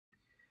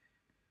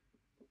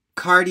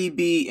Cardi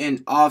B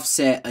and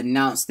Offset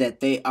announced that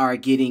they are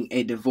getting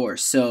a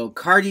divorce. So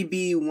Cardi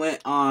B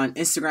went on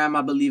Instagram,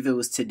 I believe it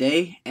was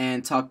today,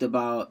 and talked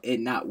about it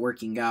not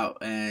working out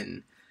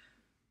and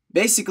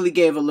basically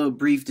gave a little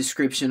brief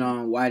description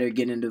on why they're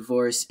getting a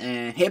divorce.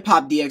 And Hip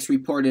Hop DX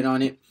reported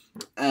on it.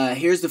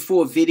 Here's the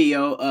full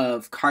video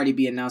of Cardi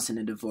B announcing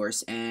a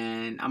divorce,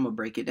 and I'm gonna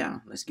break it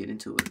down. Let's get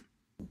into it.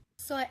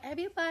 So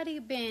everybody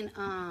been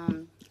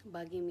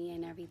bugging me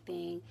and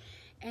everything,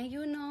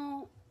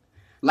 and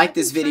Like I've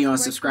been this trying to video and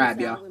work subscribe,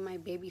 things out y'all. with my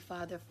baby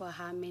father for a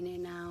hot minute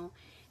now,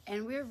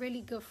 and we're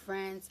really good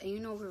friends, and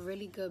we're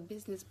really good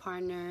business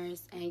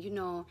partners, and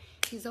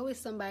he's always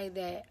somebody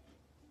that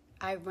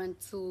I run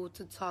to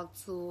talk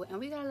to, and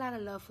we got a lot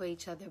of love for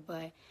each other,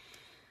 but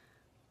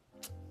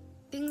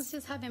things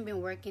just haven't been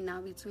working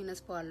out between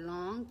us for a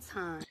long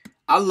time.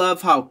 I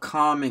love how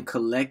calm and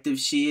collective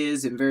she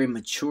is and very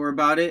mature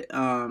about it.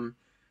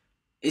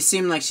 It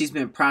seemed like she's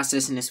been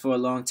processing this for a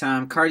long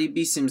time. Cardi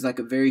B seems like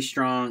a very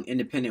strong,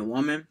 independent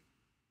woman.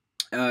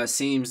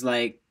 Seems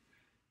like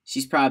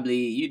she's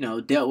probably,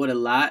 dealt with a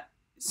lot.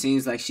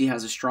 Seems like she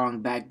has a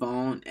strong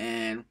backbone.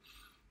 And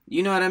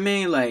you know what I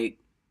mean? Like,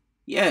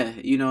 yeah,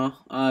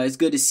 it's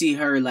good to see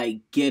her,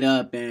 like, get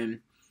up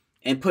and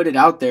put it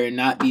out there and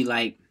not be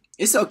like,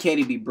 it's okay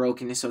to be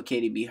broken. It's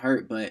okay to be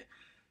hurt. But,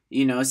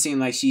 it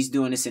seemed like she's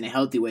doing this in a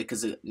healthy way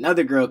because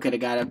another girl could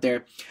have got up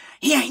there.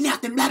 He ain't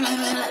nothing, blah, blah,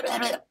 blah, blah,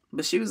 blah.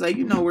 But she was like,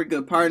 we're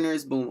good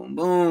partners, boom, boom,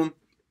 boom.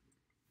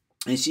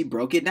 And she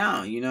broke it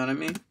down, you know what I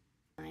mean?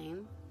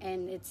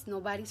 And it's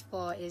nobody's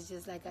fault. It's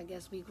just like, I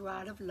guess we grew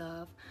out of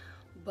love,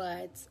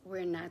 but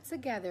we're not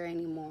together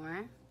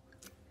anymore.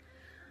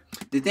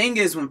 The thing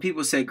is, when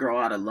people say grow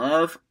out of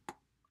love,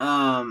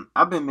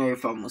 I've been married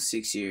for almost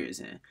 6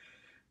 years, and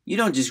you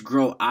don't just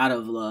grow out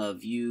of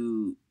love.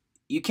 You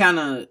kind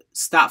of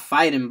stop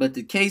fighting. But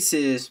the case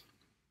is,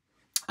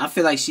 I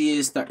feel like she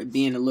is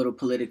being a little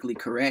politically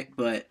correct,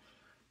 but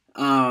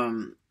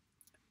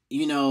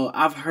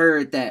I've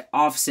heard that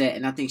Offset,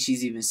 and I think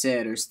she's even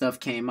said her stuff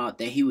came out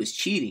that he was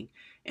cheating.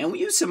 And when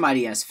you're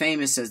somebody as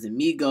famous as the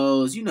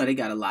Migos, they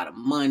got a lot of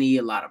money,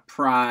 a lot of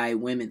pride.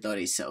 Women thought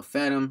they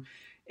self-fed them.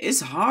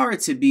 It's hard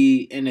to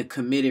be in a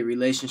committed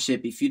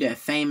relationship if you that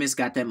famous,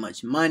 got that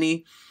much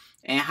money.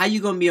 And how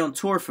you going to be on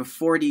tour for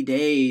 40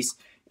 days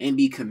and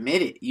be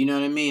committed? You know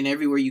what I mean?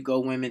 Everywhere you go,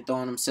 women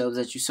throwing themselves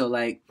at you. So,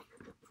 like,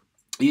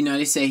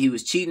 they say he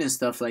was cheating and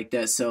stuff like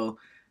that. So,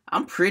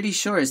 I'm pretty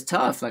sure it's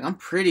tough. Like, I'm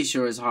pretty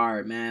sure it's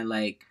hard, man.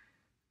 Like,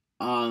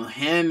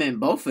 him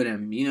and both of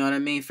them, you know what I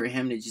mean? For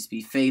him to just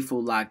be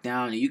faithful, locked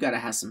down. And you got to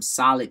have some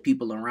solid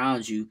people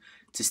around you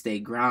to stay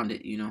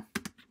grounded,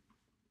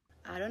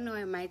 I don't know,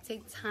 it might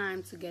take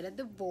time to get a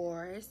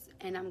divorce,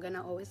 and I'm going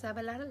to always have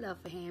a lot of love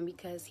for him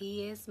because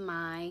he is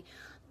my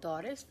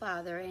daughter's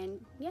father,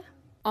 and yeah.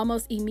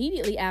 Almost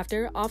immediately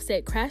after,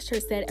 Offset crashed her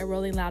set at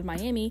Rolling Loud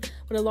Miami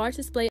with a large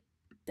display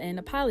and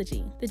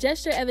apology. The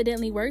gesture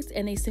evidently worked,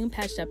 and they soon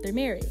patched up their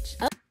marriage.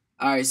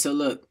 Alright, so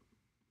look.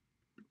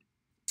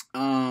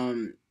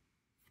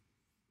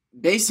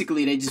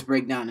 Basically, they just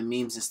break down the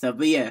memes and stuff.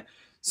 But yeah,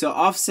 so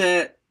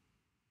Offset,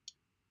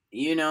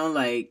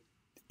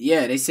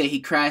 they say he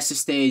crashed the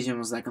stage and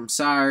was like, I'm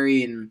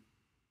sorry. And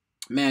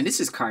man, this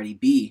is Cardi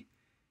B.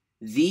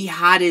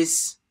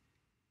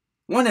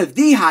 One of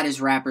the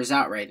hottest rappers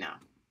out right now.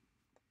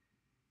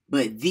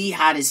 But the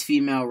hottest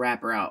female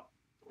rapper out.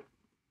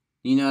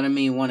 You know what I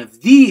mean? One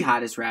of the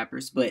hottest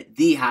rappers, but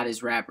the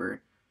hottest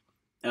rapper,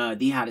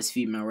 the hottest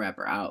female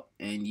rapper out.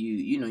 And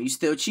you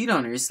still cheat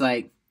on her. It's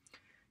like,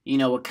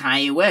 with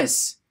Kanye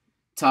West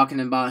talking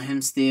about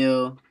him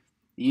still,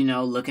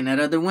 looking at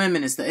other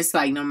women and stuff. It's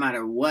like no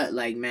matter what,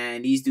 like,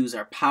 man, these dudes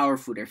are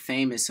powerful, they're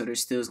famous, so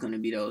there's still going to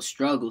be those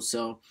struggles.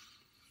 So,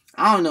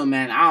 I don't know,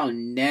 man. I'll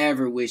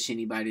never wish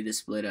anybody to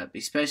split up,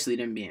 especially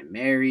them being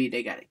married.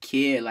 They got a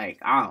kid. Like,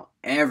 I don't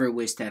ever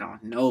wish that on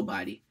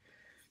nobody.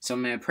 So,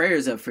 man,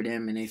 prayers up for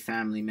them and their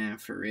family, man,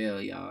 for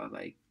real, y'all.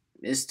 Like,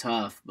 it's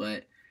tough,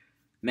 but,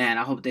 man,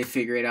 I hope they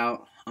figure it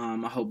out. I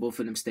hope both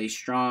of them stay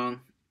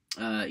strong,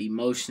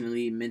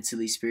 emotionally,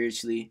 mentally,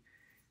 spiritually,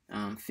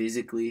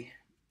 physically.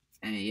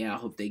 And yeah, I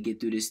hope they get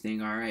through this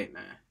thing all right,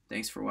 man.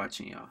 Thanks for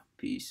watching, y'all.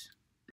 Peace.